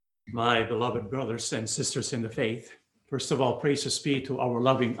My beloved brothers and sisters in the faith, first of all, praises be to our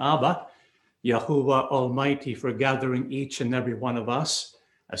loving Abba, Yahuwah Almighty, for gathering each and every one of us.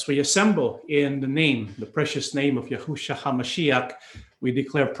 As we assemble in the name, the precious name of Yahushua HaMashiach, we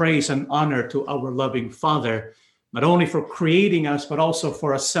declare praise and honor to our loving Father, not only for creating us, but also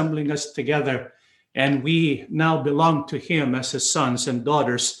for assembling us together. And we now belong to Him as His sons and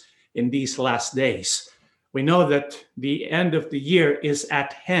daughters in these last days. We know that the end of the year is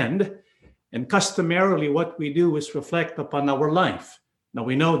at hand, and customarily what we do is reflect upon our life. Now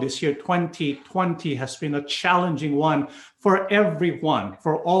we know this year 2020 has been a challenging one for everyone,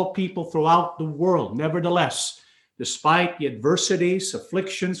 for all people throughout the world. Nevertheless, despite the adversities,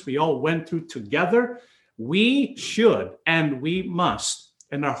 afflictions we all went through together, we should and we must,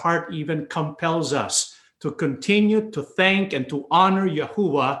 and our heart even compels us to continue to thank and to honor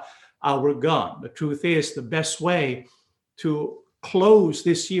Yahuwah, our God. The truth is, the best way to close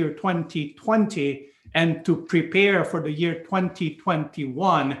this year 2020 and to prepare for the year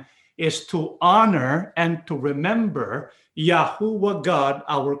 2021 is to honor and to remember Yahuwah God,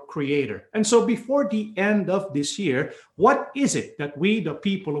 our Creator. And so before the end of this year, what is it that we, the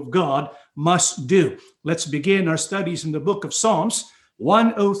people of God, must do? Let's begin our studies in the book of Psalms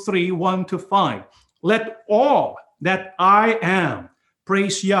 103, 1 to 5. Let all that I am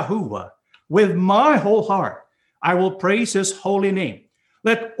praise Yahuwah. With my whole heart, I will praise His holy name.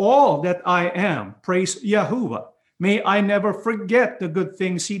 Let all that I am praise Yahuwah. May I never forget the good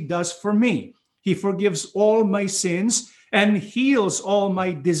things He does for me. He forgives all my sins and heals all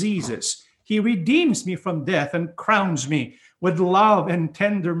my diseases. He redeems me from death and crowns me with love and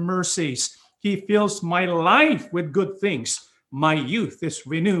tender mercies. He fills my life with good things. My youth is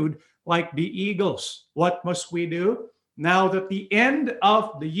renewed like the eagles. What must we do? Now that the end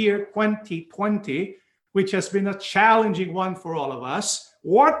of the year 2020, which has been a challenging one for all of us,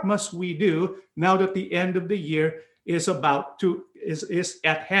 what must we do now that the end of the year is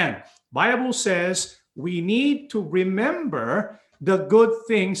at hand? Bible says we need to remember the good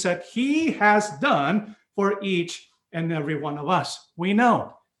things that He has done for each and every one of us. We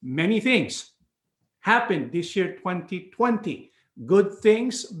know many things happened this year 2020. Good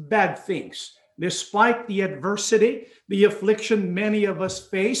things, bad things. Despite the adversity, the affliction many of us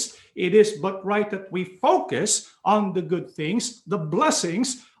face, it is but right that we focus on the good things, the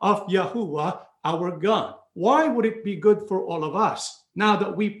blessings of Yahuwah, our God. Why would it be good for all of us, now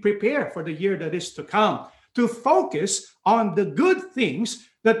that we prepare for the year that is to come, to focus on the good things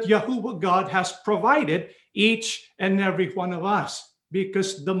that Yahuwah God has provided each and every one of us?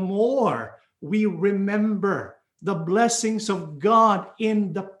 Because the more we remember the blessings of God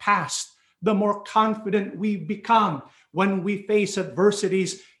in the past, the more confident we become when we face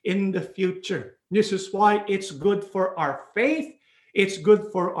adversities in the future. This is why it's good for our faith, it's good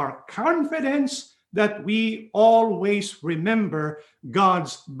for our confidence that we always remember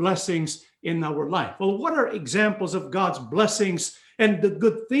God's blessings in our life. Well, what are examples of God's blessings and the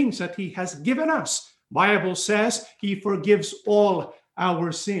good things that He has given us? Bible says He forgives all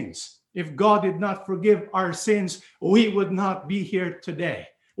our sins. If God did not forgive our sins, we would not be here today.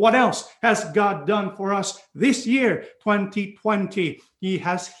 What else has God done for us this year, 2020? He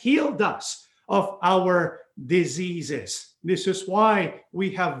has healed us of our diseases. This is why we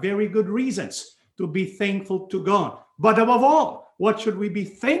have very good reasons to be thankful to God. But above all, what should we be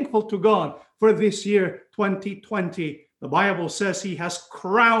thankful to God for this year, 2020? The Bible says He has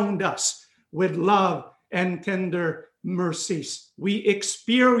crowned us with love and tender mercies. We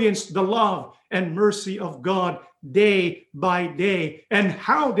experience the love and mercy of God day by day. And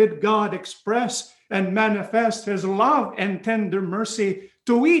how did God express and manifest His love and tender mercy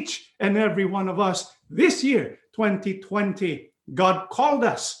to each and every one of us this year, 2020? God called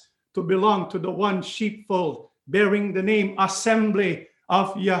us to belong to the one sheepfold, bearing the name Assembly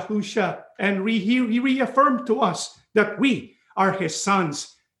of Yahusha. And He reaffirmed to us that we are His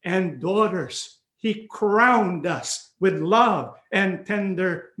sons and daughters. He crowned us with love and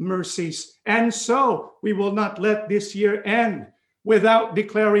tender mercies. And so we will not let this year end without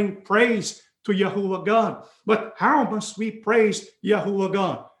declaring praise to Yahuwah God. But how must we praise Yahuwah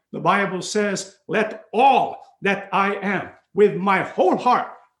God? The Bible says, let all that I am, with my whole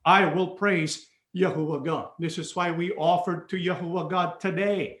heart, I will praise Yahuwah God. This is why we offered to Yahuwah God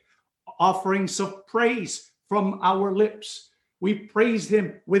today offerings of praise from our lips. We praised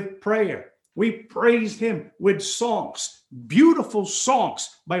Him with prayer. We praised Him with songs, beautiful songs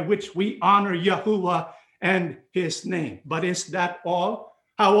by which we honor Yahuwah and His name. But is that all?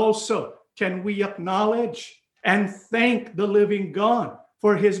 How also can we acknowledge and thank the living God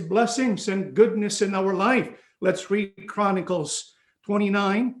for His blessings and goodness in our life? Let's read Chronicles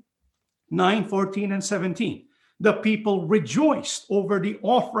 29, 9, 14, and 17. The people rejoiced over the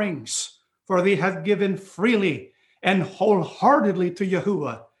offerings, for they had given freely and wholeheartedly to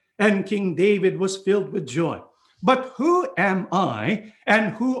Yahuwah, and King David was filled with joy. But who am I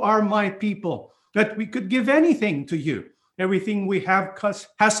and who are my people that we could give anything to you? Everything we have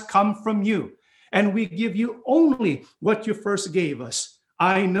has come from you, and we give you only what you first gave us.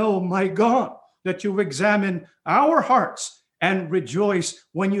 I know, my God, that you examine our hearts and rejoice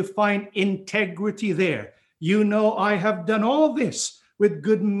when you find integrity there. You know I have done all this with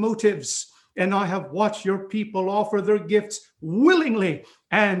good motives, and I have watched your people offer their gifts willingly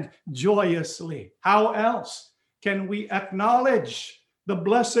and joyously. How else can we acknowledge the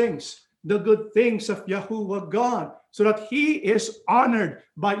blessings, the good things of Yahuwah God, so that he is honored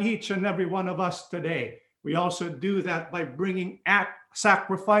by each and every one of us today? We also do that by bringing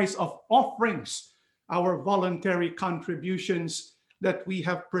sacrifice of offerings, our voluntary contributions that we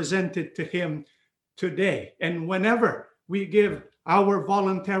have presented to him today. And whenever we give our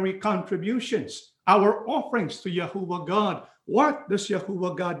voluntary contributions, our offerings to Yahuwah God, what does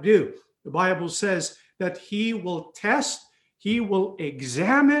Yahuwah God do? The Bible says that he will test, he will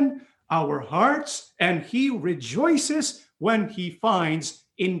examine our hearts, and he rejoices when he finds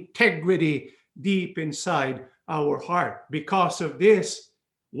integrity deep inside our heart. Because of this,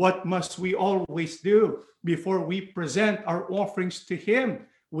 what must we always do before we present our offerings to him?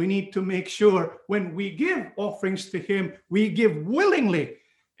 We need to make sure when we give offerings to him, we give willingly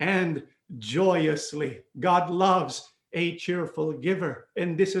and joyously. God loves a cheerful giver,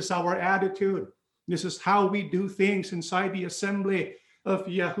 and this is our attitude. This is how we do things inside the assembly of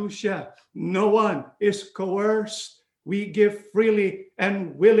Yahushua. No one is coerced. We give freely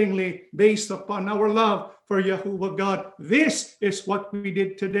and willingly based upon our love for Yahuwah God. This is what we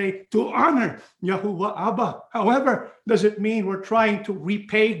did today to honor Yahuwah Abba. However, does it mean we're trying to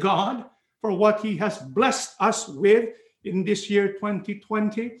repay God for what he has blessed us with in this year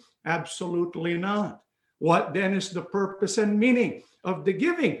 2020? Absolutely not. What then is the purpose and meaning of the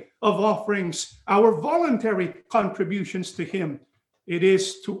giving of offerings, our voluntary contributions to him? It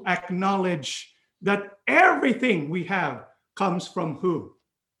is to acknowledge that everything we have comes from who?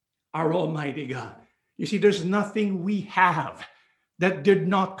 Our Almighty God. You see, there's nothing we have that did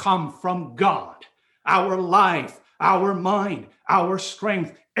not come from God. Our life, our mind, our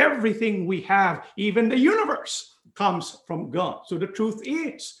strength, everything we have, even the universe, comes from God. So the truth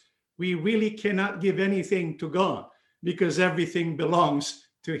is, we really cannot give anything to God because everything belongs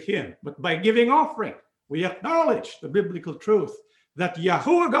to him. But by giving offering, we acknowledge the biblical truth that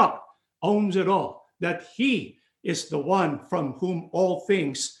Yahuwah God owns it all, that he is the one from whom all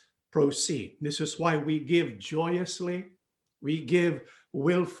things proceed. This is why we give joyously, we give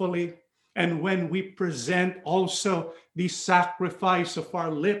willfully, and when we present also the sacrifice of our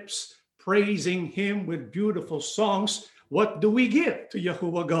lips, praising him with beautiful songs, what do we give to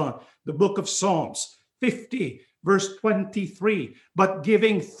Yahuwah God? The book of Psalms 50, verse 23, but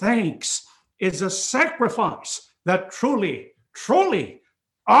giving thanks is a sacrifice that truly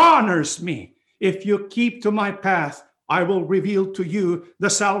honors me. If you keep to my path, I will reveal to you the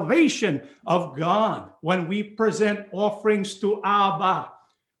salvation of God. When we present offerings to Abba,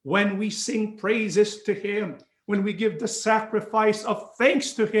 when we sing praises to him, when we give the sacrifice of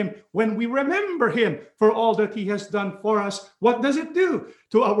thanks to him, when we remember him for all that he has done for us, what does it do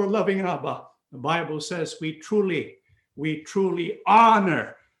to our loving Abba? The Bible says we truly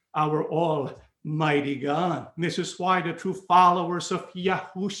honor our Almighty God. This is why the true followers of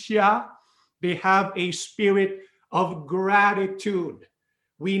Yahushua, they have a spirit of gratitude.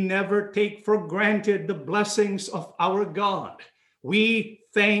 We never take for granted the blessings of our God. We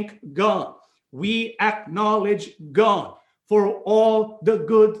thank God. We acknowledge God for all the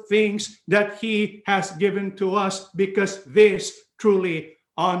good things that he has given to us, because this truly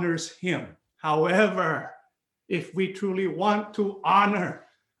honors him. However, if we truly want to honor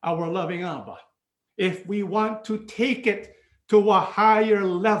our loving Abba, if we want to take it to a higher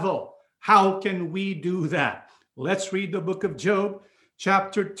level, how can we do that? Let's read the book of Job,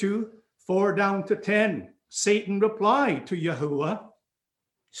 chapter 2, 4 down to 10. Satan replied to Yahuwah,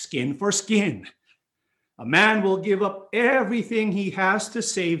 skin for skin. A man will give up everything he has to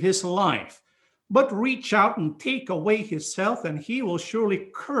save his life, but reach out and take away his health, and he will surely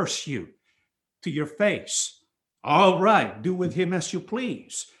curse you to your face. All right, do with him as you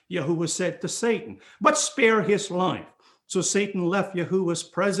please, Yahuwah said to Satan, but spare his life. So Satan left Yahuwah's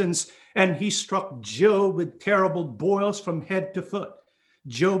presence, and he struck Job with terrible boils from head to foot.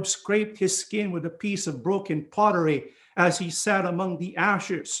 Job scraped his skin with a piece of broken pottery as he sat among the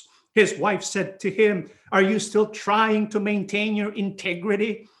ashes. His wife said to him, "Are you still trying to maintain your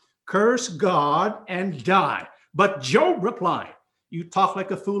integrity? curse God and die. But Job replied, you talk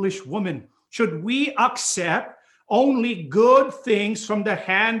like a foolish woman. Should we accept only good things from the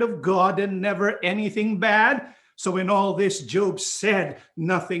hand of God and never anything bad? So in all this, Job said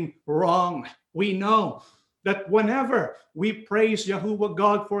nothing wrong. We know that whenever we praise Yahuwah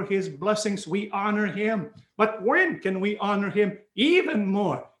God for his blessings, we honor him. But when can we honor him even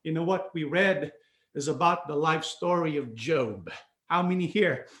more? You know what we read is about the life story of Job. How many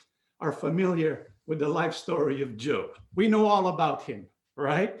here are familiar with the life story of Job? We know all about him,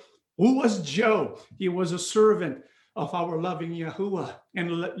 right? Who was Job? He was a servant of our loving Yahuwah, and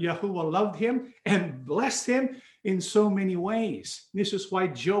Yahuwah loved him and blessed him in so many ways. This is why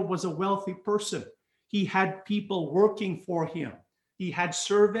Job was a wealthy person. He had people working for him. He had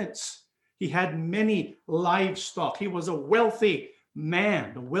servants. He had many livestock. He was a wealthy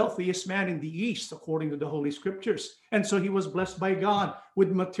man, the wealthiest man in the East, according to the Holy Scriptures. And so he was blessed by God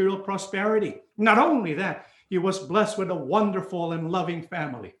with material prosperity. Not only that, he was blessed with a wonderful and loving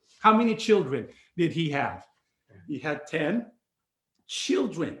family. How many children did he have? He had 10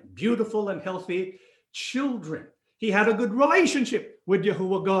 children, beautiful and healthy children. He had a good relationship with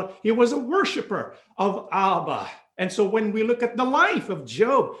Yahuwah God. He was a worshiper of Abba. And so when we look at the life of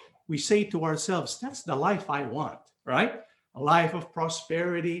Job, we say to ourselves, that's the life I want, right? A life of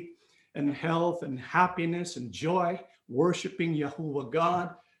prosperity and health and happiness and joy, worshiping Yahuwah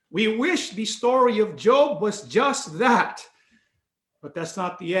God. We wish the story of Job was just that. But that's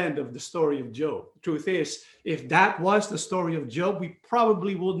not the end of the story of Job. The truth is, if that was the story of Job, we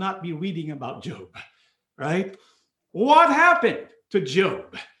probably would not be reading about Job, right? What happened to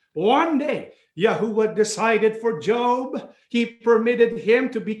Job? One day, Yahuwah decided for Job. He permitted him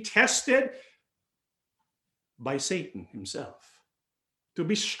to be tested by Satan himself, to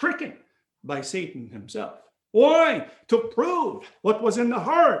be stricken by Satan himself. Why? To prove what was in the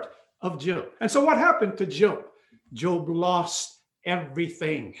heart of Job. And so what happened to Job? Job lost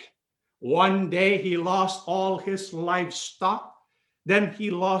everything. One day he lost all his livestock, then he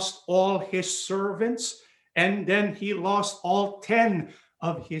lost all his servants, and then he lost all 10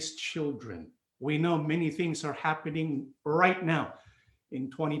 of his children. We know many things are happening right now in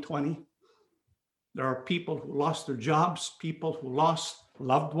 2020. There are people who lost their jobs, people who lost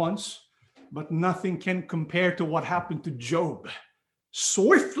loved ones, but nothing can compare to what happened to Job.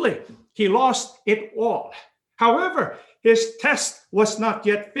 Swiftly, he lost it all. However, his test was not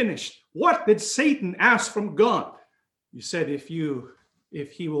yet finished. What did Satan ask from God? He said, if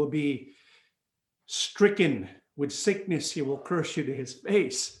he will be stricken with sickness, he will curse you to his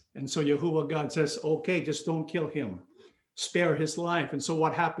face. And so Yahuwah God says, okay, just don't kill him. Spare his life. And so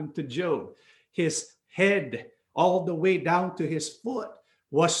what happened to Job? His head, all the way down to his foot,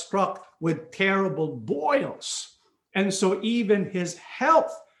 was struck with terrible boils. And so even his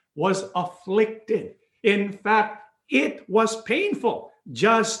health was afflicted. In fact, it was painful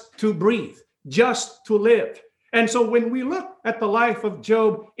just to breathe, just to live. And so when we look at the life of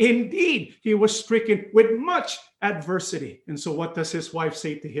Job, indeed, he was stricken with much adversity. And so what does his wife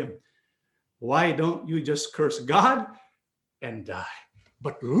say to him? Why don't you just curse God and die?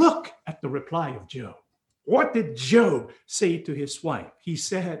 But look at the reply of Job. What did Job say to his wife? He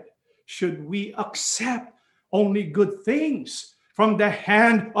said, should we accept only good things from the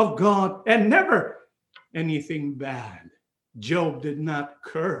hand of God and never anything bad? Job did not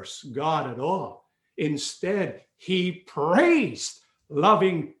curse God at all. Instead, he praised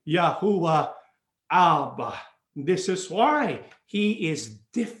loving Yahuwah Abba. This is why he is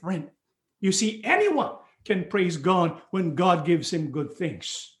different. You see, anyone can praise God when God gives him good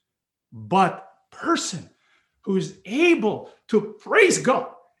things. But person who is able to praise God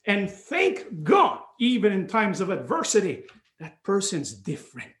and thank God even in times of adversity, that person's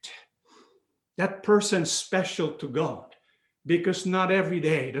different. That person's special to God. Because not every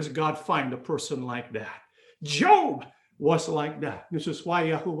day does God find a person like that. Job was like that. This is why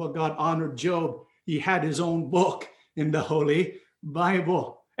Yahuwah God honored Job. He had his own book in the Holy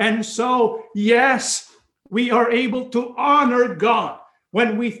Bible. And so, yes, we are able to honor God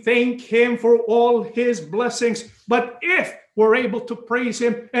when we thank him for all his blessings. But if we're able to praise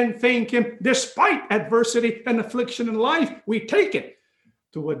him and thank him despite adversity and affliction in life, we take it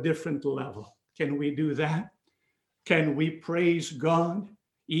to a different level. Can we do that? Can we praise God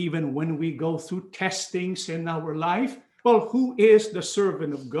even when we go through testings in our life? Well, who is the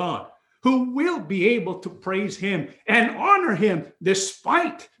servant of God who will be able to praise him and honor him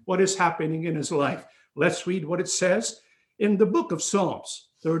despite what is happening in his life? Let's read what it says in the book of Psalms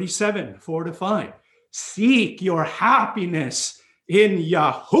 37, 4-5. Seek your happiness in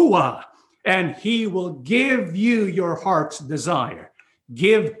Yahuwah, and he will give you your heart's desire.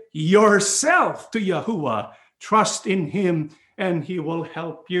 Give yourself to Yahuwah. Trust in him and he will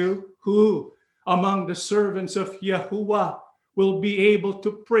help you. Who among the servants of Yahuwah will be able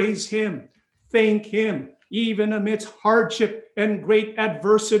to praise him, thank him, even amidst hardship and great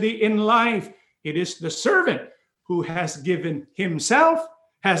adversity in life? It is the servant who has given himself,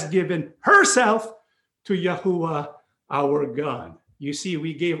 has given herself to Yahuwah, our God. You see,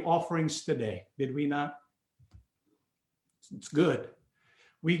 we gave offerings today, did we not? It's good.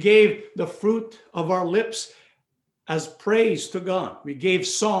 We gave the fruit of our lips as praise to God. We gave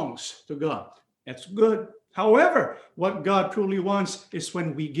songs to God. That's good. However, what God truly wants is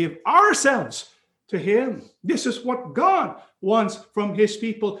when we give ourselves to him. This is what God wants from his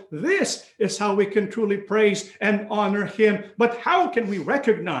people. This is how we can truly praise and honor him. But how can we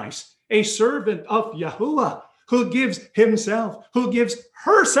recognize a servant of Yahuwah who gives himself, who gives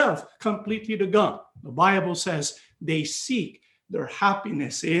herself completely to God? The Bible says they seek their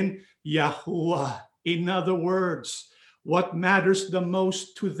happiness in Yahuwah. In other words, what matters the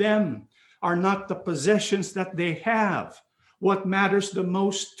most to them are not the possessions that they have. What matters the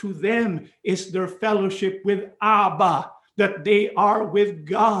most to them is their fellowship with Abba, that they are with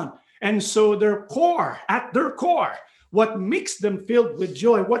God. And so at their core, what makes them filled with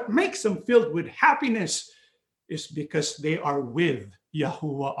joy, what makes them filled with happiness is because they are with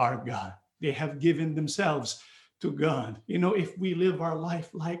Yahuwah our God. They have given themselves to God. You know, if we live our life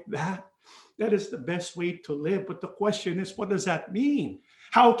like that, that is the best way to live. But the question is, what does that mean?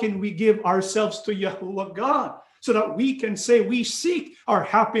 How can we give ourselves to Yahuwah God so that we can say we seek our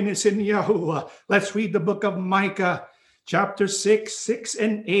happiness in Yahuwah? Let's read the book of Micah, chapter 6, 6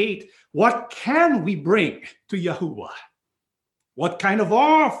 and 8. What can we bring to Yahuwah? What kind of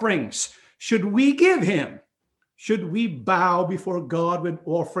offerings should we give him? Should we bow before God with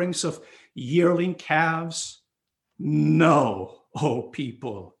offerings of yearling calves? No, oh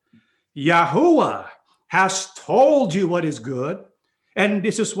people. Yahuwah has told you what is good, and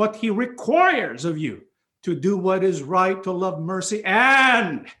this is what he requires of you: to do what is right, to love mercy,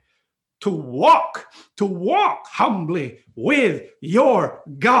 and to walk humbly with your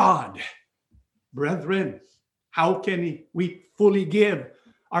God. Brethren, how can we fully give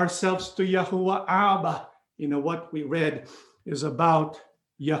ourselves to Yahuwah Abba? You know, what we read is about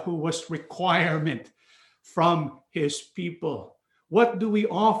Yahuwah's requirement from his people. What do we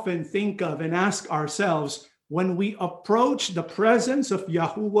often think of and ask ourselves when we approach the presence of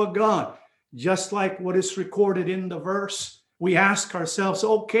Yahuwah God? Just like what is recorded in the verse, we ask ourselves,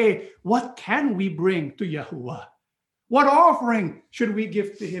 okay, what can we bring to Yahuwah? What offering should we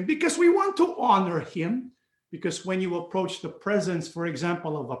give to him? Because we want to honor him. Because when you approach the presence, for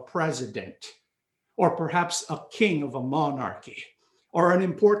example, of a president, or perhaps a king of a monarchy, or an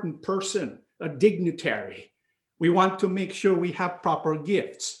important person, a dignitary, we want to make sure we have proper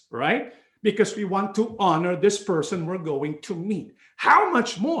gifts, right? Because we want to honor this person we're going to meet. How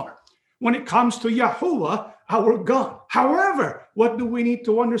much more when it comes to Yahuwah, our God? However, what do we need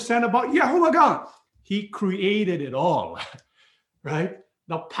to understand about Yahuwah God? He created it all, right?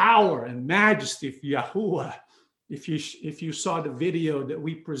 The power and majesty of Yahuwah. If you saw the video that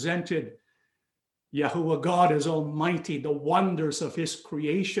we presented, Yahuwah God is almighty, the wonders of his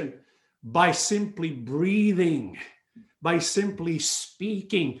creation, by simply breathing, by simply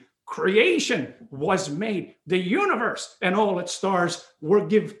speaking, creation was made. The universe and all its stars were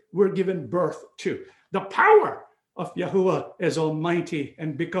given birth to. The power of Yahuwah is almighty,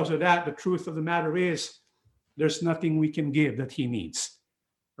 and because of that, the truth of the matter is there's nothing we can give that he needs,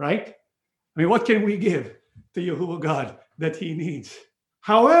 right? I mean, what can we give to Yahuwah God that he needs?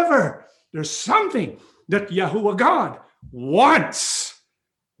 However, there's something that Yahuwah God wants.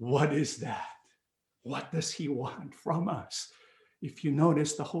 What is that? What does he want from us? If you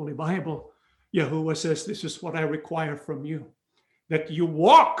notice the Holy Bible, Yahuwah says, this is what I require from you, that you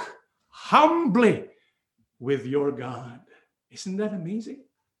walk humbly with your God. Isn't that amazing?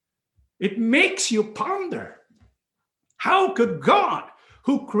 It makes you ponder. How could God,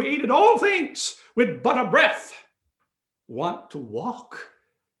 who created all things with but a breath, want to walk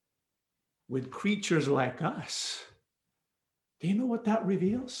with creatures like us? Do you know what that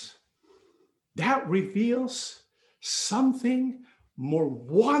reveals? That reveals something more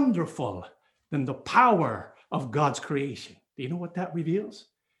wonderful than the power of God's creation. Do you know what that reveals?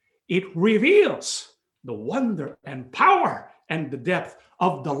 It reveals the wonder and power and the depth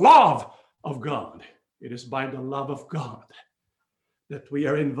of the love of God. It is by the love of God that we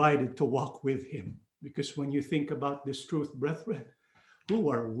are invited to walk with him. Because when you think about this truth, brethren,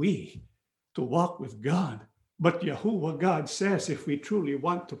 who are we to walk with God? But Yahuwah God says, if we truly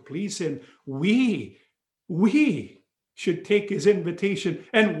want to please him, we should take his invitation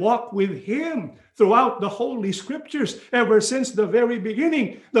and walk with him throughout the Holy Scriptures. Ever since the very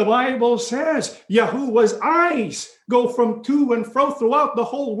beginning, the Bible says Yahuwah's eyes go from to and fro throughout the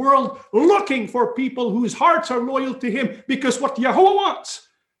whole world, looking for people whose hearts are loyal to him, because what Yahuwah wants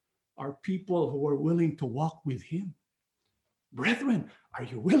are people who are willing to walk with him. Brethren, are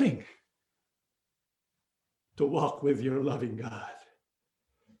you willing to walk with your loving God?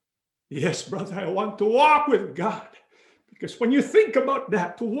 Yes, brother, I want to walk with God. Because when you think about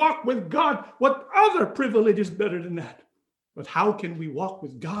that, to walk with God, what other privilege is better than that? But how can we walk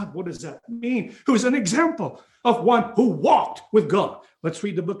with God? What does that mean? Who's an example of one who walked with God? Let's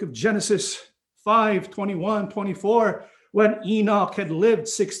read the book of Genesis 5:21-24. When Enoch had lived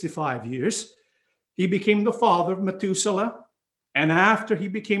 65 years, he became the father of Methuselah. And after he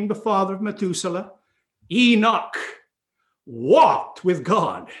became the father of Methuselah, Enoch walked with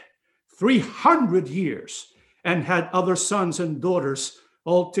God 300 years and had other sons and daughters.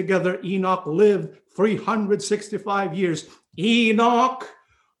 Altogether, Enoch lived 365 years. Enoch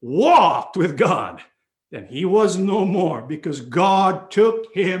walked with God. Then he was no more, because God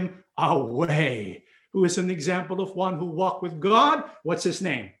took him away. Who is an example of one who walked with God? What's his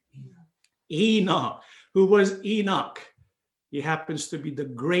name? Enoch. Who was Enoch? He happens to be the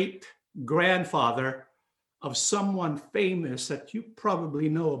great grandfather of someone famous that you probably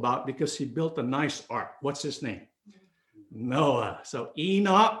know about, because he built a nice ark. What's his name? Noah. So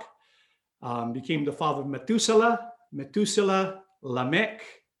Enoch became the father of Methuselah. Methuselah, Lamech.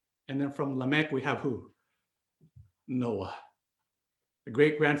 And then from Lamech, we have who? Noah. The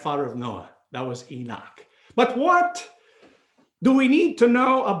great grandfather of Noah. That was Enoch. But what do we need to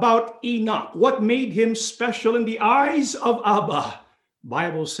know about Enoch? What made him special in the eyes of Abba?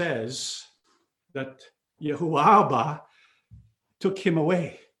 Bible says that Yahuwah Abba took him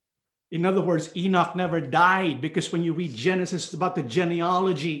away. In other words, Enoch never died, because when you read Genesis about the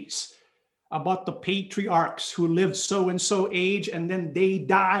genealogies, about the patriarchs who lived so and so age and then they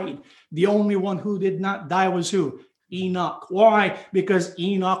died, the only one who did not die was who? Enoch. Why? Because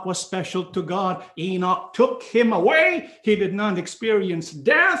Enoch was special to God. Enoch took him away. He did not experience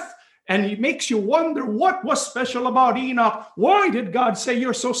death. And it makes you wonder, what was special about Enoch? Why did God say,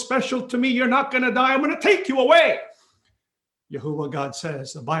 you're so special to me, you're not going to die, I'm going to take you away? Yahuwah God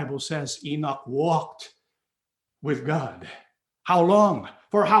says, the Bible says, Enoch walked with God. How long?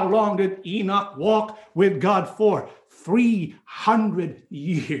 For how long did Enoch walk with God for? 300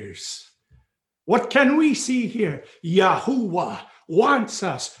 years. What can we see here? Yahuwah wants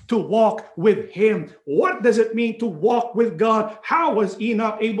us to walk with him. What does it mean to walk with God? How was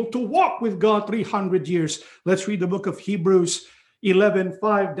Enoch able to walk with God 300 years? Let's read the book of Hebrews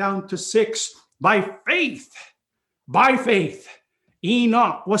 11:5 down to 6. By faith,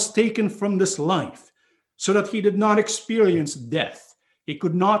 Enoch was taken from this life so that he did not experience death. He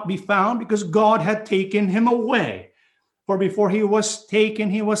could not be found because God had taken him away. For before he was taken,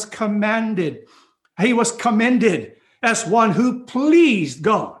 he was commended as one who pleased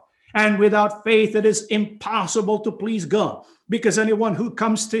God. And without faith, it is impossible to please God, because anyone who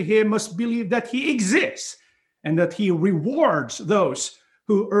comes to him must believe that he exists and that he rewards those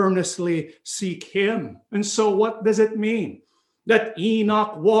who earnestly seek him. And so what does it mean that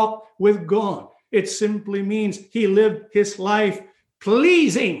Enoch walked with God? It simply means he lived his life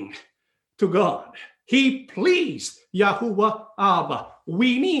pleasing to God. He pleased Yahuwah Abba.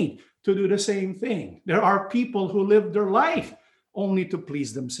 We need to do the same thing. There are people who live their life only to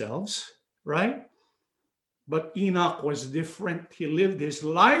please themselves, right? But Enoch was different. He lived his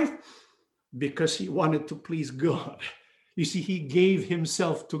life because he wanted to please God. You see, he gave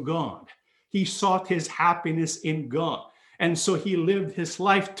himself to God. He sought his happiness in God. And so he lived his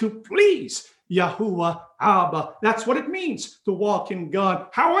life to please Yahuwah Abba. That's what it means to walk in God.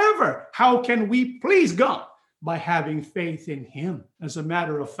 However, how can we please God? By having faith in him. As a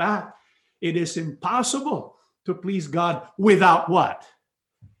matter of fact, it is impossible to please God without what?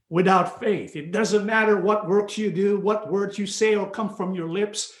 Without faith. It doesn't matter what works you do, what words you say or come from your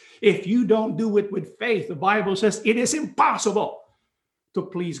lips. If you don't do it with faith, the Bible says it is impossible to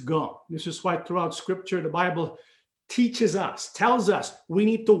please God. This is why throughout Scripture, the Bible teaches us, tells us we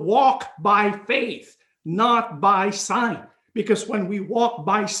need to walk by faith, not by sight. Because when we walk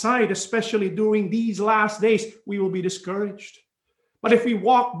by sight, especially during these last days, we will be discouraged. But if we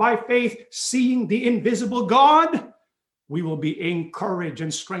walk by faith, seeing the invisible God, we will be encouraged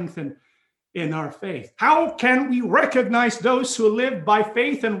and strengthened in our faith. How can we recognize those who live by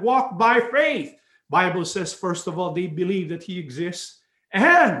faith and walk by faith? Bible says, first of all, they believe that he exists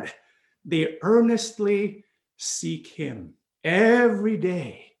and they earnestly seek him. Every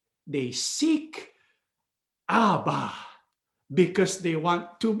day they seek Abba, because they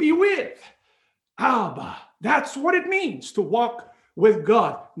want to be with Abba. That's what it means to walk with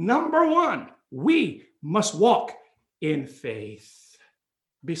God. Number one, we must walk in faith.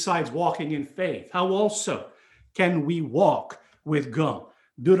 Besides walking in faith, how also can we walk with God?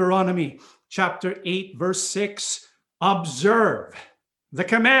 Deuteronomy chapter 8, verse 6, observe the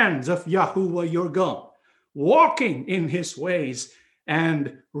commands of Yahuwah your God, walking in his ways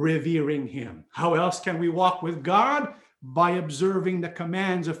and revering him. How else can we walk with God? By observing the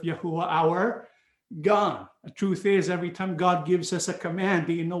commands of Yahuwah our God. The truth is, every time God gives us a command,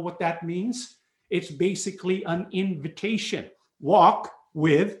 do you know what that means? It's basically an invitation. Walk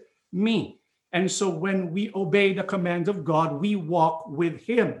with me. And so when we obey the commands of God, we walk with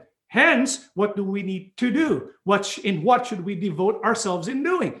him. Hence, what do we need to do? What should we devote ourselves in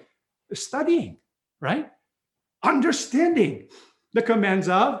doing? Studying, right? Understanding the commands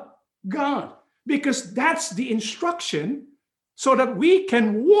of God. Because that's the instruction so that we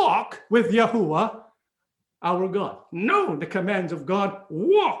can walk with Yahuwah, our God. Know the commands of God,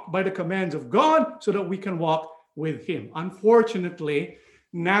 walk by the commands of God so that we can walk with him. Unfortunately,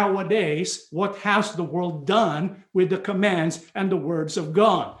 nowadays, what has the world done with the commands and the words of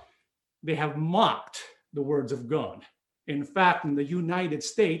God? They have mocked the words of God. In fact, in the United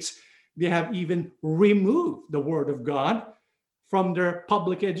States, they have even removed the word of God from their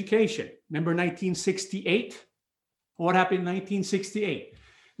public education. Remember 1968? What happened in 1968?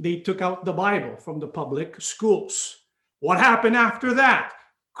 They took out the Bible from the public schools. What happened after that?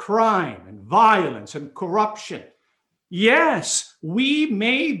 Crime and violence and corruption. Yes, we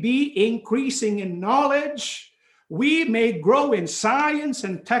may be increasing in knowledge. We may grow in science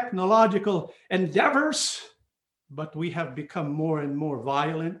and technological endeavors, but we have become more and more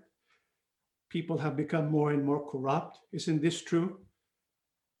violent. People have become more and more corrupt. Isn't this true?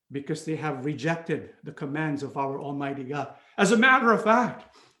 Because they have rejected the commands of our Almighty God. As a matter of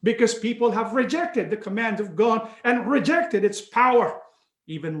fact, because people have rejected the commands of God and rejected its power,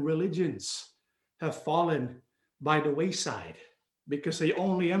 even religions have fallen by the wayside because they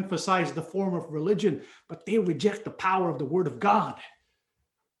only emphasize the form of religion, but they reject the power of the Word of God.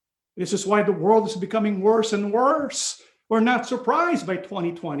 This is why the world is becoming worse and worse. We're not surprised by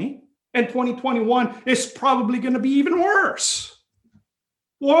 2020, and 2021 is probably going to be even worse.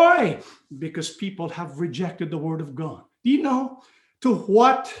 Why? Because people have rejected the Word of God. Do you know to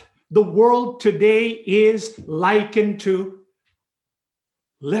what the world today is likened to?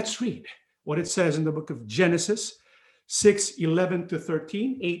 Let's read what it says in the book of Genesis 6:11 to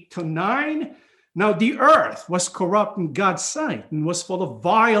 13, 8 to 9. Now the earth was corrupt in God's sight and was full of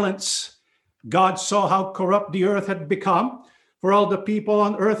violence. God saw how corrupt the earth had become, for all the people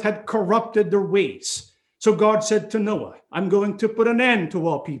on earth had corrupted their ways. So God said to Noah, I'm going to put an end to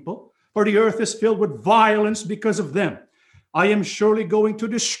all people, for the earth is filled with violence because of them. I am surely going to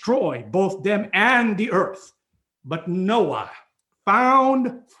destroy both them and the earth. But Noah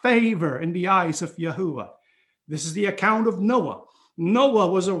found favor in the eyes of Yahuwah. This is the account of Noah. Noah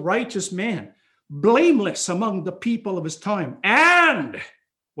was a righteous man, blameless among the people of his time. And,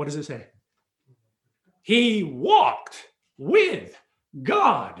 what does it say? He walked with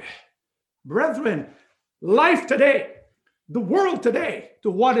God. Brethren, life today, the world today,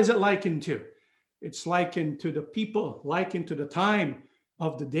 to what is it likened to? It's likened to the people, likened to the time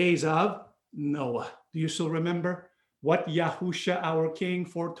of the days of Noah. Do you still remember what Yahusha, our King,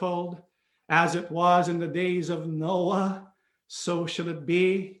 foretold? As it was in the days of Noah, so shall it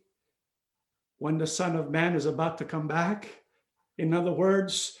be when the Son of Man is about to come back. In other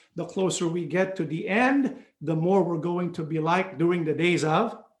words, the closer we get to the end, the more we're going to be like during the days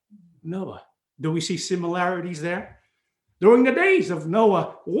of Noah. Do we see similarities there? During the days of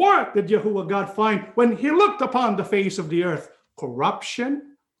Noah, what did Yahuwah God find when he looked upon the face of the earth?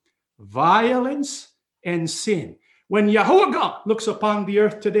 Corruption, violence, and sin. When Yahuwah God looks upon the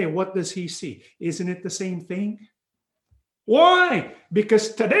earth today, what does he see? Isn't it the same thing? Why?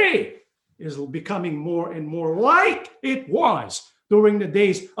 Because today is becoming more and more like it was during the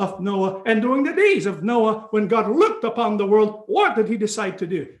days of Noah. And during the days of Noah, when God looked upon the world, what did he decide to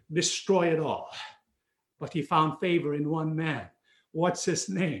do? Destroy it all. But he found favor in one man. What's his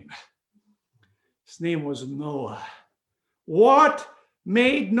name? His name was Noah. What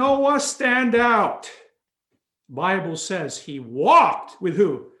made Noah stand out? Bible says he walked with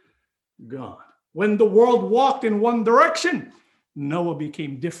who? God. When the world walked in one direction, Noah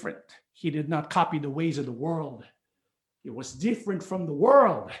became different. He did not copy the ways of the world. He was different from the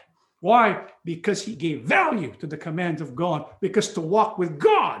world. Why? Because he gave value to the commands of God. Because to walk with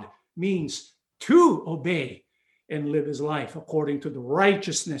God means to obey and live his life according to the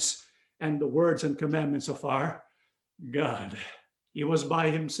righteousness and the words and commandments of our God. He was by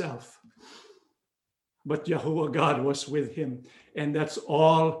himself, but Yahuwah God was with him, and that's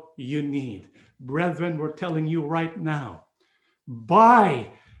all you need. Brethren, we're telling you right now,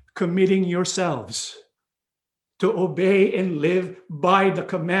 by committing yourselves to obey and live by the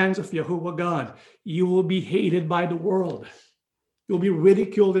commands of Yahuwah God, you will be hated by the world. You'll be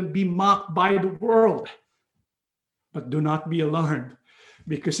ridiculed and be mocked by the world. But do not be alarmed,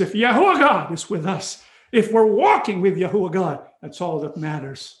 because if Yahuwah God is with us, if we're walking with Yahuwah God, that's all that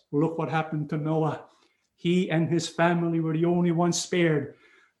matters. Look what happened to Noah. He and his family were the only ones spared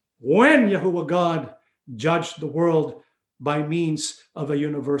when Yahuwah God judged the world by means of a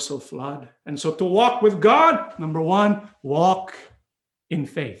universal flood. And so to walk with God, number one, walk in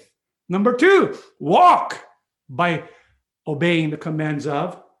faith. Number two, walk by obeying the commands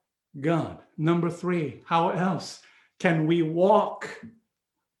of God. Number three, how else can we walk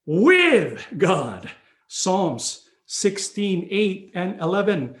with God? Psalms 16, 8 and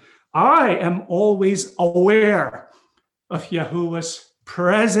 11. I am always aware of Yahuwah's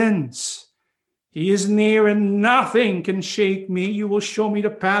presence. He is near and nothing can shake me. You will show me the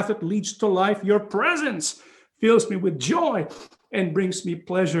path that leads to life. Your presence fills me with joy and brings me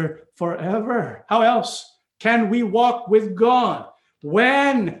pleasure forever. How else can we walk with God?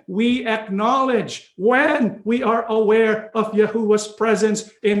 When we acknowledge, when we are aware of Yahuwah's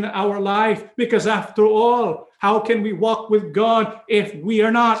presence in our life. Because after all, how can we walk with God if we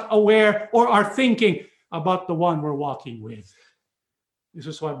are not aware or are thinking about the one we're walking with? This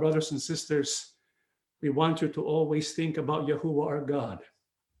is why, brothers and sisters, we want you to always think about Yahuwah our God.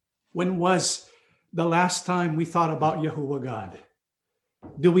 When was the last time we thought about Yahuwah God?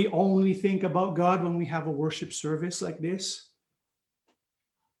 Do we only think about God when we have a worship service like this?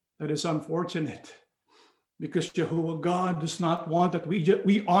 That is unfortunate, because Yahuwah God does not want that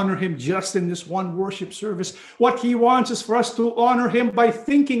we honor him just in this one worship service. What he wants is for us to honor him by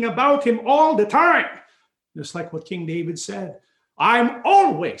thinking about him all the time. Just like what King David said, I'm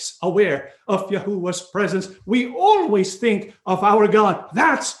always aware of Yahuwah's presence. We always think of our God.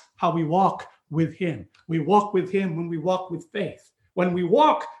 That's how we walk with him. We walk with him when we walk with faith, when we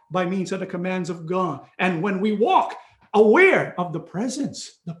walk by means of the commands of God, and when we walk aware of the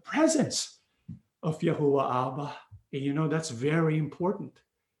presence of Yahuwah Abba. And you know, that's very important,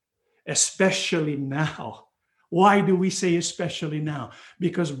 especially now. Why do we say especially now?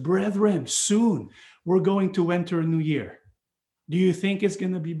 Because, brethren, soon we're going to enter a new year. Do you think it's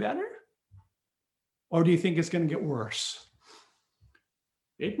going to be better? Or do you think it's going to get worse?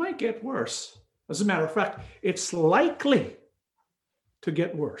 It might get worse. As a matter of fact, it's likely to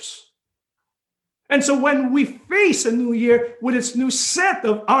get worse. And so when we face a new year with its new set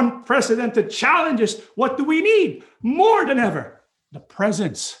of unprecedented challenges, what do we need? More than ever, the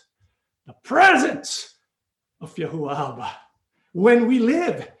presence of Yahuwah Abba. When we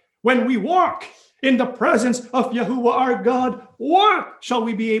live, when we walk in the presence of Yahuwah our God, what shall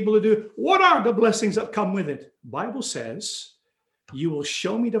we be able to do? What are the blessings that come with it? The Bible says, you will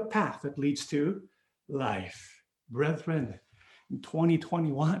show me the path that leads to life. Brethren, in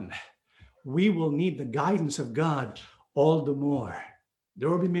 2021, we will need the guidance of God all the more. There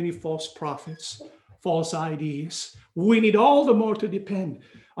will be many false prophets, false IDs. We need all the more to depend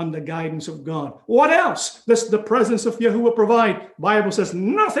on the guidance of God. What else does the presence of Yahuwah provide? Bible says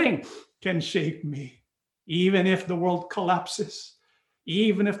nothing can shake me. Even if the world collapses,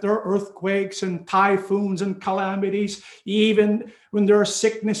 even if there are earthquakes and typhoons and calamities, even when there are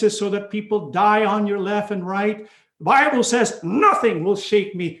sicknesses so that people die on your left and right, the Bible says nothing will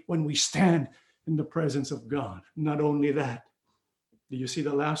shake me when we stand in the presence of God. Not only that, do you see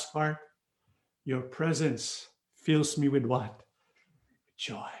the last part? Your presence fills me with what?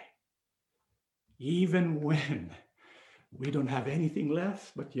 Joy. Even when we don't have anything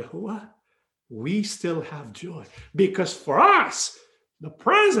left but Yahuwah, we still have joy. Because for us, the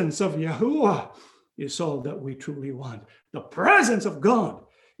presence of Yahuwah is all that we truly want. The presence of God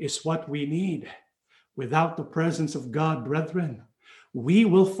is what we need. Without the presence of God, brethren, we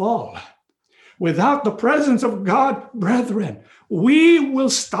will fall. Without the presence of God, brethren, we will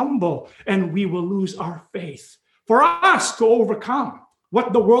stumble and we will lose our faith. For us to overcome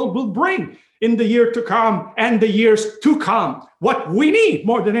what the world will bring in the year to come and the years to come, what we need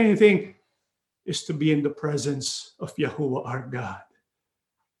more than anything is to be in the presence of Yahuwah our God.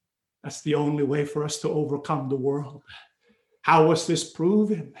 That's the only way for us to overcome the world. How was this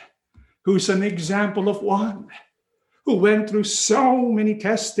proven? Who's an example of one who went through so many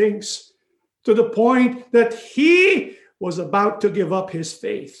testings to the point that he was about to give up his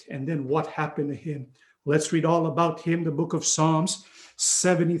faith. And then what happened to him? Let's read all about him, the book of Psalms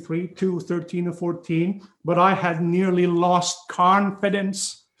 73, 2, 13 and 14. But I had nearly lost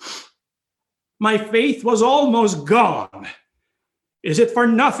confidence. My faith was almost gone. Is it for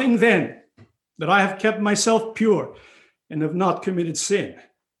nothing then that I have kept myself pure and have not committed sin?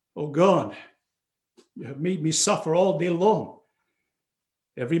 O God, you have made me suffer all day long.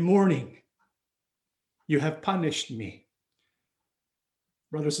 Every morning, you have punished me.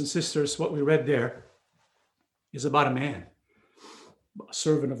 Brothers and sisters, what we read there is about a man, a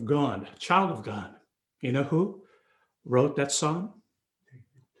servant of God, a child of God. You know who wrote that psalm?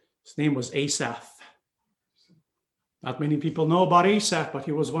 His name was Asaph. Not many people know about Asaph, but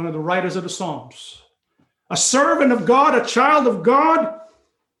he was one of the writers of the Psalms. A servant of God, a child of God.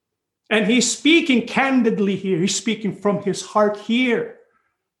 And he's speaking candidly here. He's speaking from his heart here.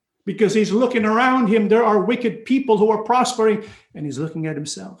 Because he's looking around him. There are wicked people who are prospering. And he's looking at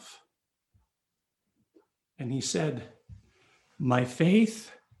himself. And he said, my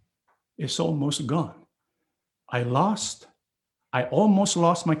faith is almost gone. I almost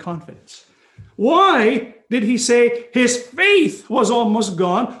lost my confidence. Why did he say his faith was almost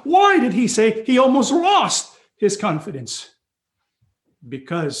gone? Why did he say he almost lost his confidence?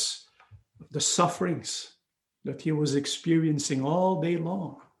 Because of the sufferings that he was experiencing all day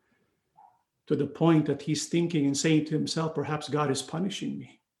long, to the point that he's thinking and saying to himself, perhaps God is punishing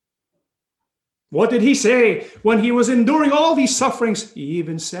me. What did he say when he was enduring all these sufferings? He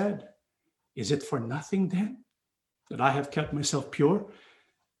even said, is it for nothing then that I have kept myself pure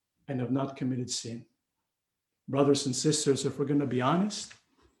and have not committed sin? Brothers and sisters, if we're going to be honest,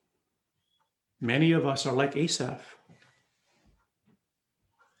 many of us are like Asaph.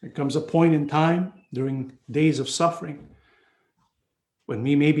 There comes a point in time during days of suffering when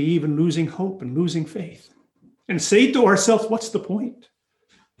we may be even losing hope and losing faith and say to ourselves, what's the point?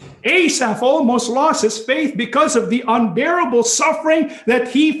 Asaph almost lost his faith because of the unbearable suffering that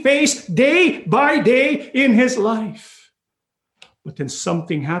he faced day by day in his life. But then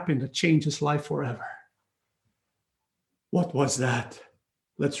something happened that changed his life forever. What was that?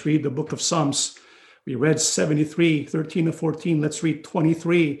 Let's read the book of Psalms. We read 73, 13 to 14. Let's read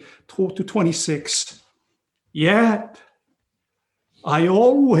 23 to 26. Yet I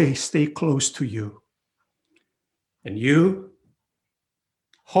always stay close to you, and you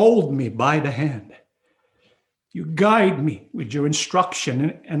hold me by the hand. You guide me with your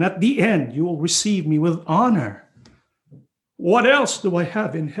instruction, and at the end, you will receive me with honor. What else do I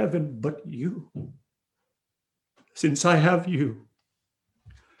have in heaven but you? Since I have you,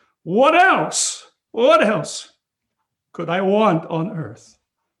 what else could I want on earth?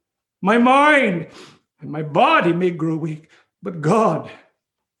 My mind and my body may grow weak, but God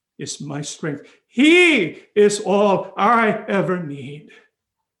is my strength. He is all I ever need.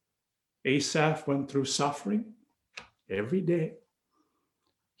 Asaph went through suffering every day.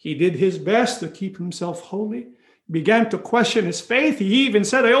 He did his best to keep himself holy, began to question his faith. He even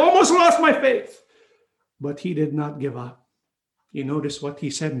said, I almost lost my faith. But he did not give up. You notice what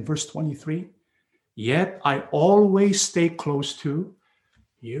he said in verse 23? Yet I always stay close to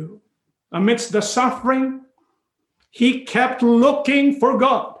you. Amidst the suffering, he kept looking for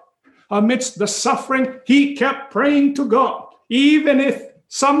God. Amidst the suffering, he kept praying to God. Even if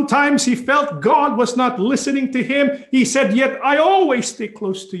sometimes he felt God was not listening to him, he said, yet I always stay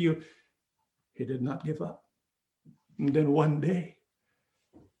close to you. He did not give up. And then one day,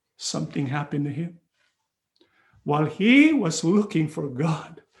 something happened to him. While he was looking for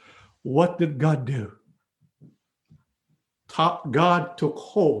God, what did God do? God took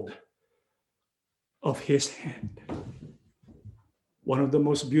hold of his hand. One of the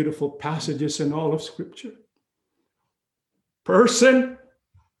most beautiful passages in all of Scripture. Person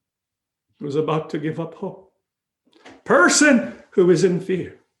who's about to give up hope. Person who is in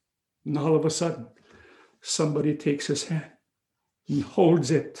fear. And all of a sudden, somebody takes his hand and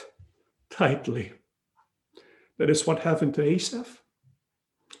holds it tightly. That is what happened to Asaph.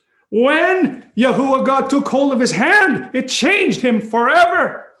 When Yahuwah God took hold of his hand, it changed him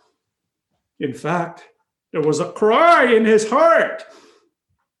forever. In fact, there was a cry in his heart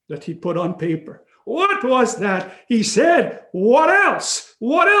that he put on paper. What was that? He said, what else?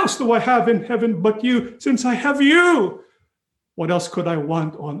 What else do I have in heaven but you? Since I have you, what else could I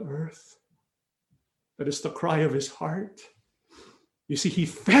want on earth? That is the cry of his heart. You see, he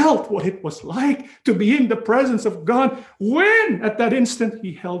felt what it was like to be in the presence of God when, at that instant,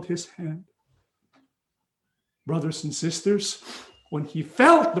 he held his hand. Brothers and sisters, when he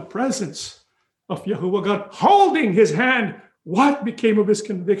felt the presence of Yahuwah God holding his hand, what became of his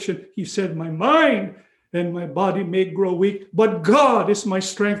conviction? He said, my mind and my body may grow weak, but God is my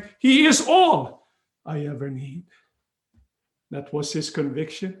strength. He is all I ever need. That was his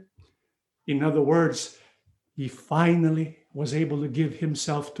conviction. In other words, he finally was able to give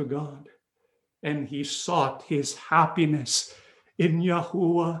himself to God. And he sought his happiness in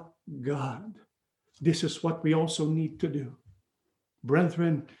Yahuwah God. This is what we also need to do.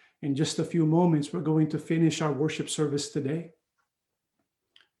 Brethren, in just a few moments, we're going to finish our worship service today.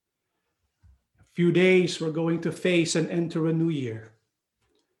 A few days, we're going to face and enter a new year.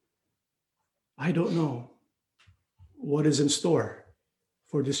 I don't know what is in store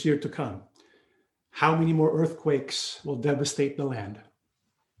for this year to come. How many more earthquakes will devastate the land?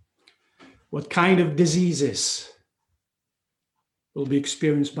 What kind of diseases will be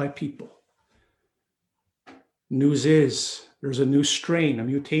experienced by people? News is there's a new strain, a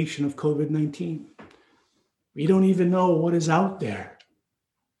mutation of COVID-19. We don't even know what is out there.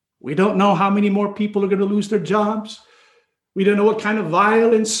 We don't know how many more people are going to lose their jobs. We don't know what kind of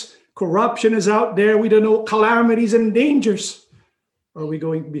violence, corruption is out there. We don't know what calamities and dangers are we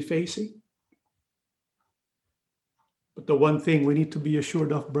going to be facing. But the one thing we need to be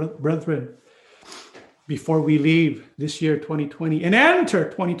assured of, brethren, before we leave this year 2020 and enter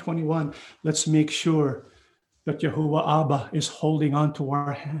 2021, let's make sure that Yahuwah Abba is holding on to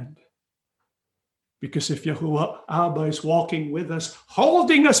our hand. Because if Yahuwah Abba is walking with us,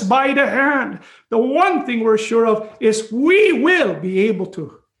 holding us by the hand, the one thing we're sure of is we will be able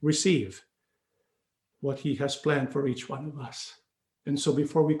to receive what he has planned for each one of us. And so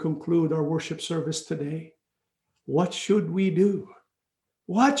before we conclude our worship service today, what should we do?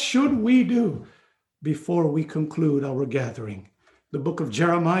 What should we do before we conclude our gathering? The book of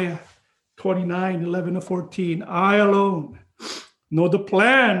Jeremiah 29, 11 to 14. I alone know the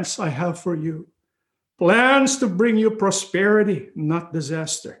plans I have for you. Plans to bring you prosperity, not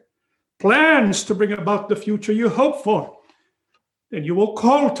disaster. Plans to bring about the future you hope for. And you will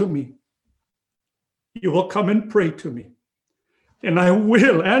call to me. You will come and pray to me. And I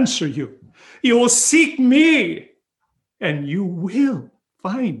will answer you. You will seek me. And you will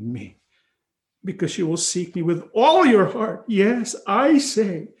find me. Because you will seek me with all your heart. Yes, I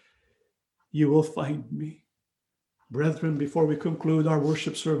say, you will find me. Brethren, before we conclude our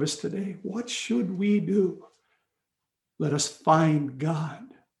worship service today, what should we do? Let us find God.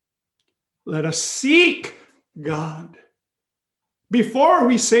 Let us seek God. Before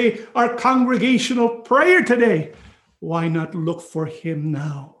we say our congregational prayer today, why not look for him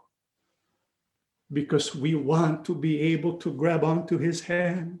now? Because we want to be able to grab onto his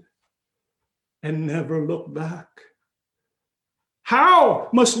hand and never look back. How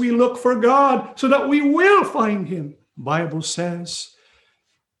must we look for God so that we will find him? Bible says,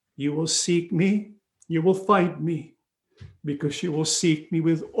 you will seek me, you will find me, because you will seek me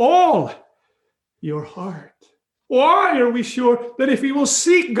with all your heart. Why are we sure that if we will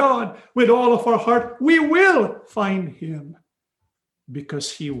seek God with all of our heart, we will find him?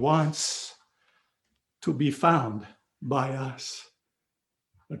 Because he wants to be found by us.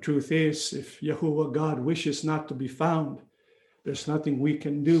 The truth is, if Yahuwah God wishes not to be found, there's nothing we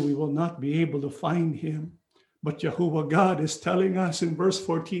can do. We will not be able to find him. But Yahuwah God is telling us in verse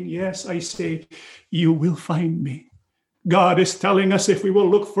 14, yes, I say, you will find me. God is telling us if we will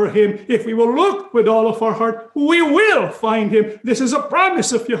look for him, if we will look with all of our heart, we will find him. This is a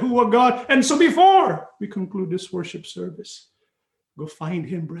promise of Yahuwah God. And so before we conclude this worship service, go find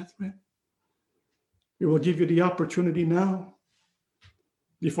him, brethren. We will give you the opportunity now.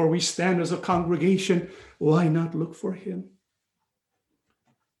 Before we stand as a congregation, why not look for him?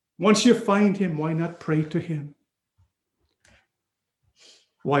 Once you find him, why not pray to him?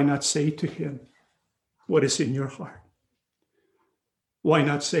 Why not say to him what is in your heart? Why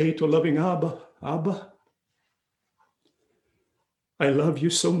not say to loving Abba, Abba, I love you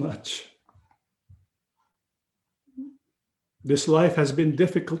so much. This life has been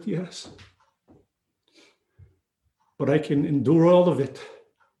difficult, yes, but I can endure all of it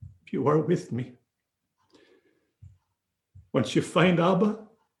if you are with me. Once you find Abba,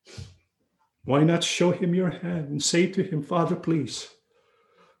 why not show him your hand and say to him, Father, please,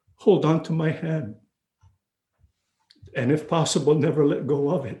 hold on to my hand. And if possible, never let go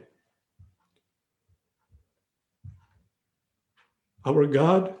of it. Our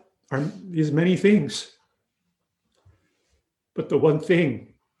God is many things. But the one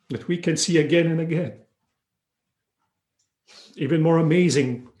thing that we can see again and again, even more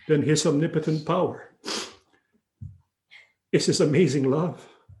amazing than his omnipotent power, is his amazing love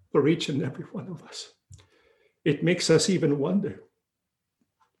for each and every one of us. It makes us even wonder,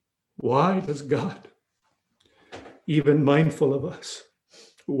 why does God even mindful of us?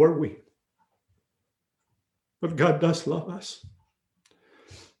 Who are we? But God does love us.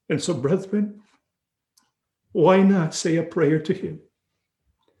 And so, brethren, Why not say a prayer to him?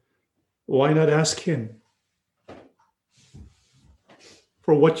 Why not ask him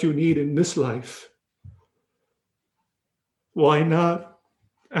for what you need in this life? Why not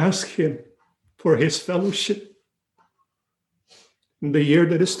ask him for his fellowship in the year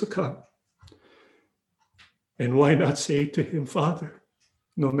that is to come? And why not say to him, Father,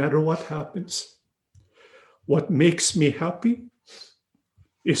 no matter what happens, what makes me happy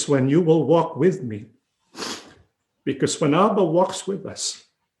is when you will walk with me. Because when Abba walks with us,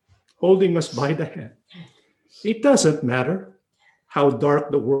 holding us by the hand, it doesn't matter how dark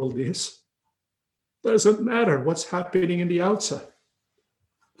the world is. Doesn't matter what's happening in the outside.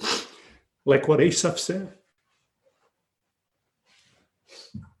 Like what Asaph said,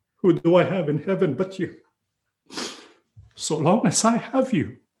 who do I have in heaven but you? So long as I have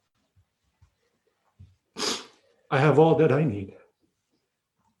you, I have all that I need.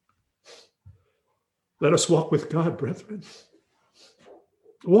 Let us walk with God, brethren.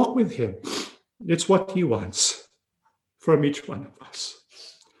 Walk with him. It's what he wants from each one of us.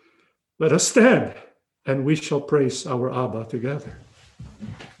 Let us stand, and we shall praise our Abba together.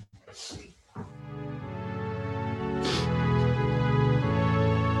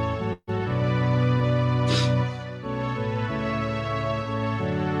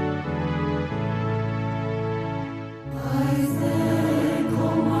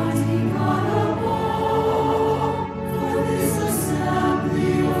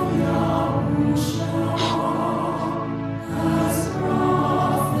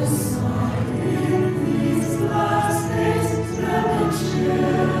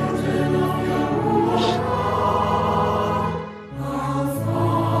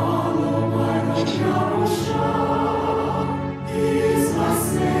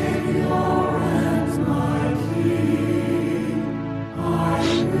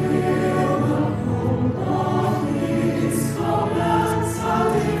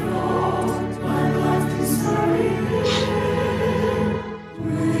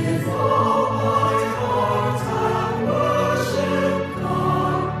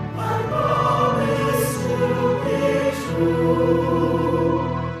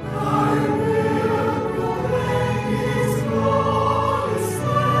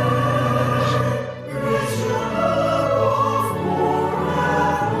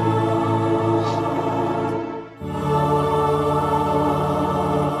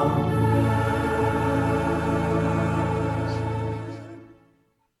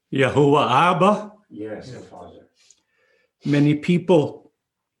 Yahuwah Abba. Yes, Father. Many people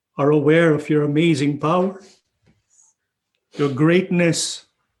are aware of your amazing power, your greatness,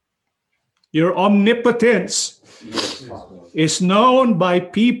 your omnipotence. Yes, Father. Is known by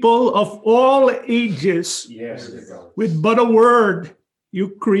people of all ages. Yes, God. With but a word,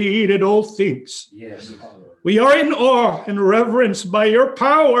 you created all things. Yes, Father. We are in awe and reverence by your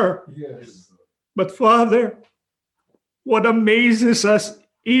power. Yes. But Father, what amazes us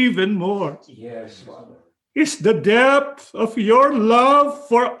even more Yes, Father. is the depth of your love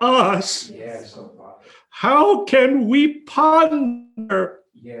for us. Yes, Father. How can we ponder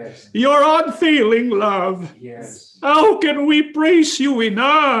Yes. your unfailing love? Yes. How can we praise you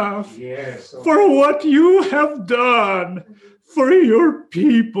enough Yes. for what you have done for your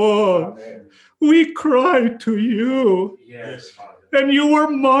people? Amen. We cry to you, Yes, Father. and you were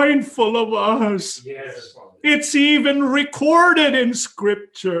mindful of us. Yes, Father. It's even recorded in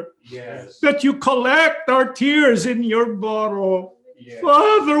Scripture Yes. that you collect our tears in your bottle. Yes.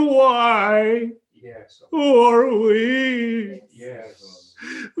 Father, why? Yes. Who are we? Yes.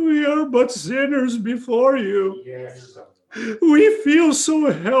 We are but sinners before you. Yes. We feel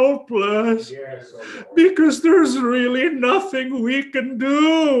so helpless Yes. because there's really nothing we can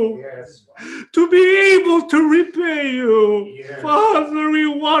do Yes. to be able to repay you. Yes. Father, we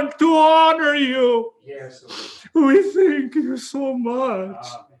want to honor you. Yes. We thank you so much.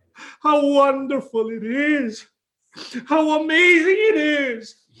 How wonderful it is. How amazing it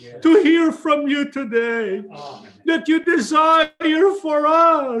is Yes. to hear from you today that you desire for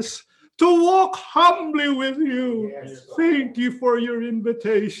us to walk humbly with you. Yes. Thank you for your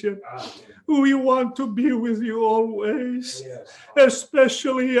invitation. We want to be with you always, Yes.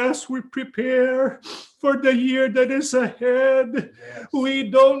 especially as we prepare for the year that is ahead. Yes. We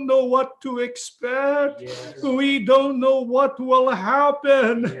don't know what to expect. Yes. We don't know what will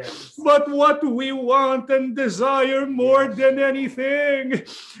happen. Yes. But what we want and desire more than anything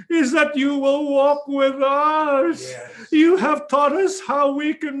is that you will walk with us. Yes. You have taught us how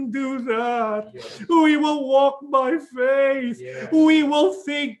we can do that. Yes. We will walk by faith. Yes. We will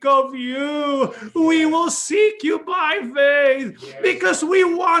think of you. you. We will seek you by faith because we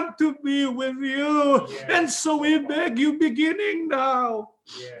want to be with you. And so we beg you, beginning now,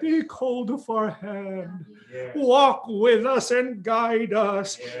 take hold of our hand. Walk with us and guide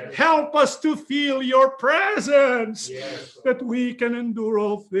us. Help us to feel your presence, that we can endure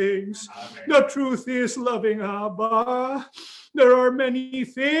all things. The truth is, loving Abba, there are many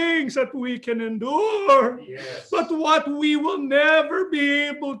things that we can endure, but what we will never be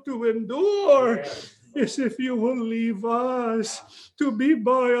able to endure is if you will leave us to be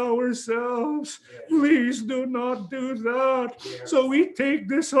by ourselves. Please do not do that. So we take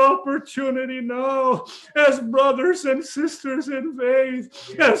this opportunity now as brothers and sisters in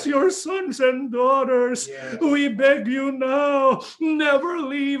faith, as your sons and daughters. We beg you now, never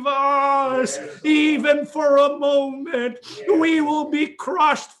leave us, even for a moment. We will be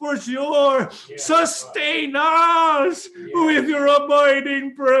crushed for sure. Sustain us with your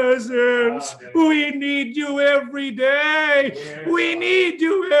abiding presence. We need you every day. We need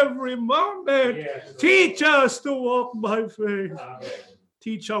you every moment. Teach us to walk by faith.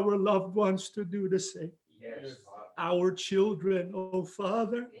 Teach our loved ones to do the same. Our children, oh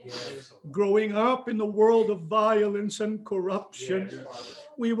Father, growing up in the world of violence and corruption,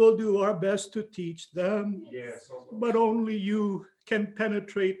 we will do our best to teach them, but only you can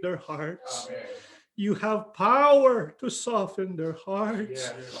penetrate their hearts. You have power to soften their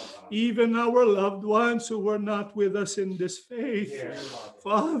hearts. Even our loved ones who were not with us in this faith.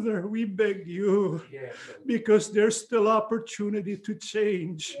 Father, we beg you, because there's still opportunity to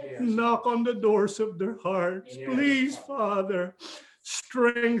change. Knock on the doors of their hearts. Please, Father,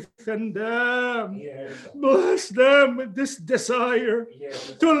 strengthen them. Bless them with this desire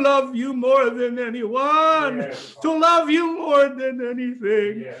to love you more than anyone, to love you more than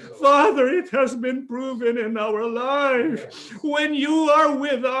anything. Father, it has been proven in our life, when you are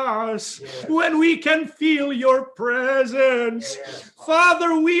with us, when we can feel your presence,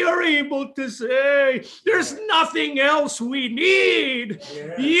 Father, we are able to say, there's nothing else we need.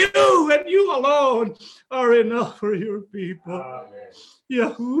 You and you alone are enough for your people.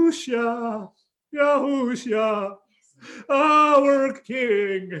 Yahushua, Yahushua, our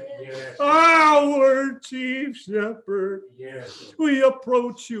King, our Chief Shepherd. We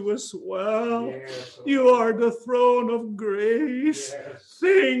approach you as well. You are the throne of grace.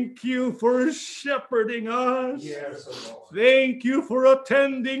 Thank you for shepherding us. Thank you for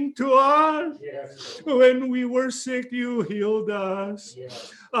attending to us. When we were sick, you healed us.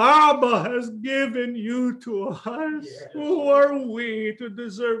 Abba has given you to us. Who are we to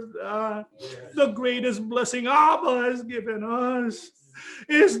deserve that? The greatest blessing Abba has given us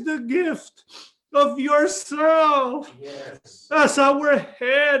is the gift of yourself as our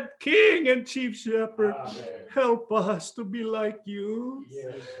head, King, and Chief Shepherd. Help us to be like you.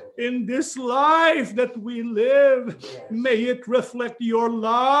 In this life that we live, may it reflect your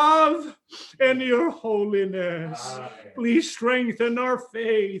love and your holiness. Please strengthen our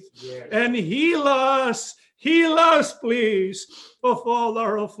faith and heal us, please, of all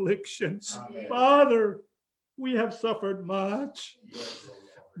our afflictions. Father, we have suffered much,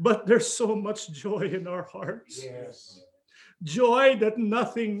 but there's so much joy in our hearts. Joy that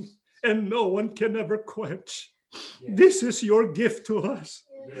nothing and no one can ever quench. This is your gift to us.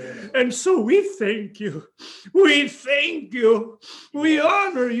 And so we thank you. We thank you. We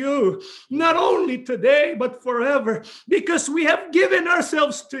honor you, not only today, but forever, because we have given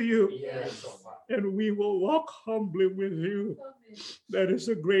ourselves to you. And we will walk humbly with you. That is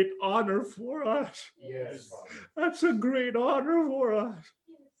a great honor for us. That's a great honor for us.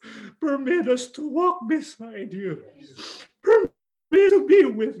 Permit us to walk beside you. Permit to be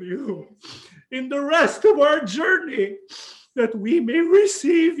with you in the rest of our journey, that we may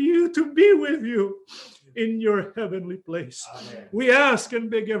receive you to be with you in your heavenly place. We ask and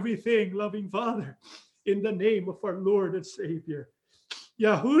beg everything, loving Father, in the name of our Lord and Savior,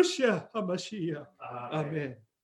 Yahushua HaMashiach. Amen.